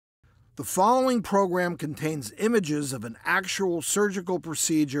The following program contains images of an actual surgical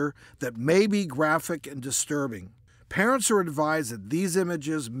procedure that may be graphic and disturbing. Parents are advised that these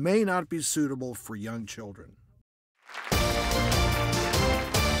images may not be suitable for young children.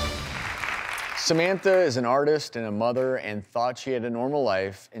 Samantha is an artist and a mother and thought she had a normal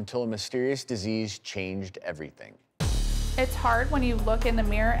life until a mysterious disease changed everything. It's hard when you look in the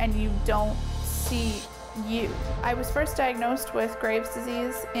mirror and you don't see you. I was first diagnosed with Graves'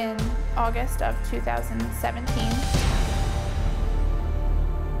 disease in August of 2017.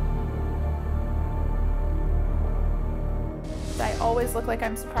 I always look like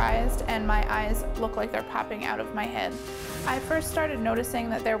I'm surprised and my eyes look like they're popping out of my head. I first started noticing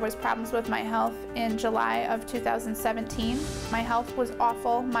that there was problems with my health in July of 2017. My health was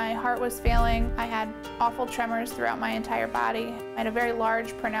awful, my heart was failing, I had awful tremors throughout my entire body. I had a very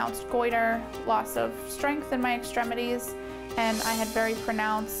large pronounced goiter, loss of strength in my extremities, and I had very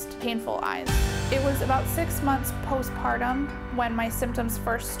pronounced painful eyes. It was about 6 months postpartum when my symptoms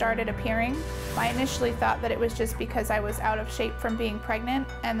first started appearing. I initially thought that it was just because I was out of shape from being pregnant,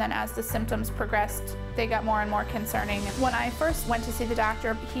 and then as the symptoms progressed, they got more and more concerning. When I first went to see the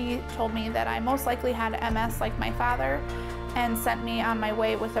doctor, he told me that I most likely had MS like my father, and sent me on my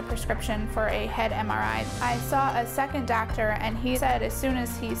way with a prescription for a head MRI. I saw a second doctor and he said as soon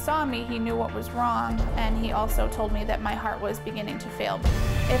as he saw me, he knew what was wrong, and he also told me that my heart was beginning to fail.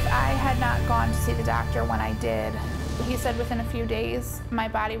 If I had not gone to see the doctor when I did, he said within a few days my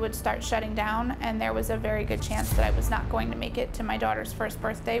body would start shutting down, and there was a very good chance that I was not going to make it to my daughter's first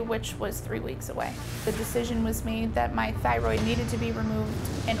birthday, which was 3 weeks away. The decision was made that my thyroid needed to be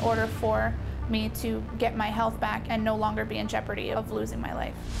removed in order for me to get my health back and no longer be in jeopardy of losing my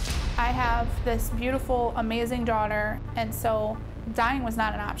life. I have this beautiful, amazing daughter, and so dying was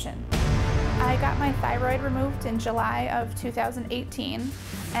not an option. I got my thyroid removed in July of 2018,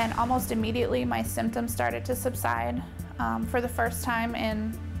 and almost immediately my symptoms started to subside. For the first time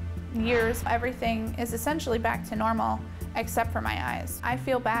in years, everything is essentially back to normal except for my eyes. I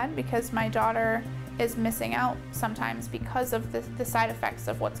feel bad because my daughter is missing out sometimes because of the side effects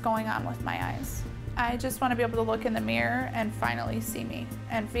of what's going on with my eyes. I just want to be able to look in the mirror and finally see me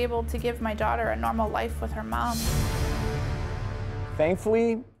and be able to give my daughter a normal life with her mom.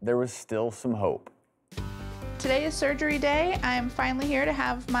 Thankfully, there was still some hope. Today is surgery day. I'm finally here to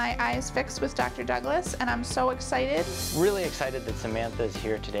have my eyes fixed with Dr. Douglas, and I'm so excited. Really excited that Samantha is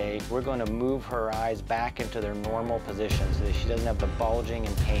here today. We're going to move her eyes back into their normal position so that she doesn't have the bulging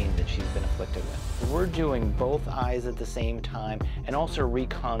and pain that she's been afflicted with. We're doing both eyes at the same time and also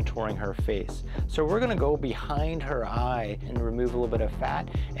recontouring her face. So we're going to go behind her eye and remove a little bit of fat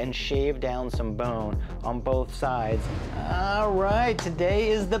and shave down some bone on both sides. All right, today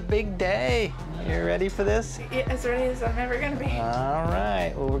is the big day. You ready for this? Yeah, as ready as I'm ever gonna be. All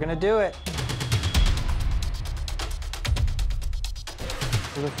right, well, we're gonna do it.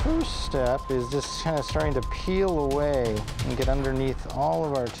 So the first step is just kind of starting to peel away and get underneath all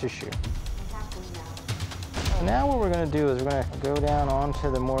of our tissue. Now what we're gonna do is we're gonna go down onto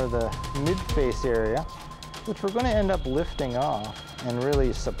the more the mid-face area, which we're gonna end up lifting off and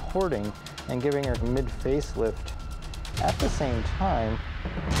really supporting and giving her mid-face lift at the same time.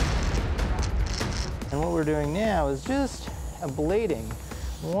 And what we're doing now is just ablating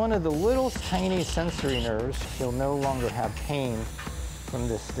one of the little tiny sensory nerves. You'll no longer have pain from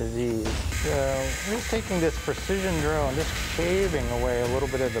this disease. So we're just taking this precision drill and just shaving away a little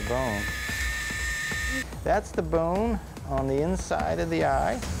bit of the bone. That's the bone on the inside of the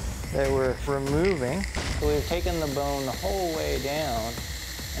eye that we're removing. So we've taken the bone the whole way down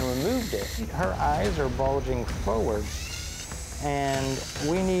and removed it. Her eyes are bulging forward, and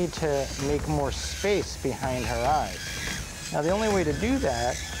we need to make more space behind her eyes. Now the only way to do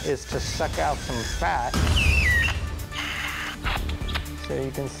that is to suck out some fat. So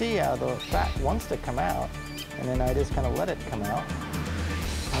you can see how the fat wants to come out, and then I just kind of let it come out.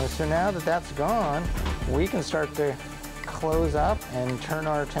 And so now that that's gone, we can start to close up and turn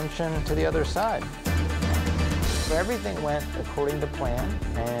our attention to the other side. So everything went according to plan,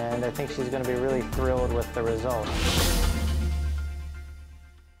 and I think she's going to be really thrilled with the result.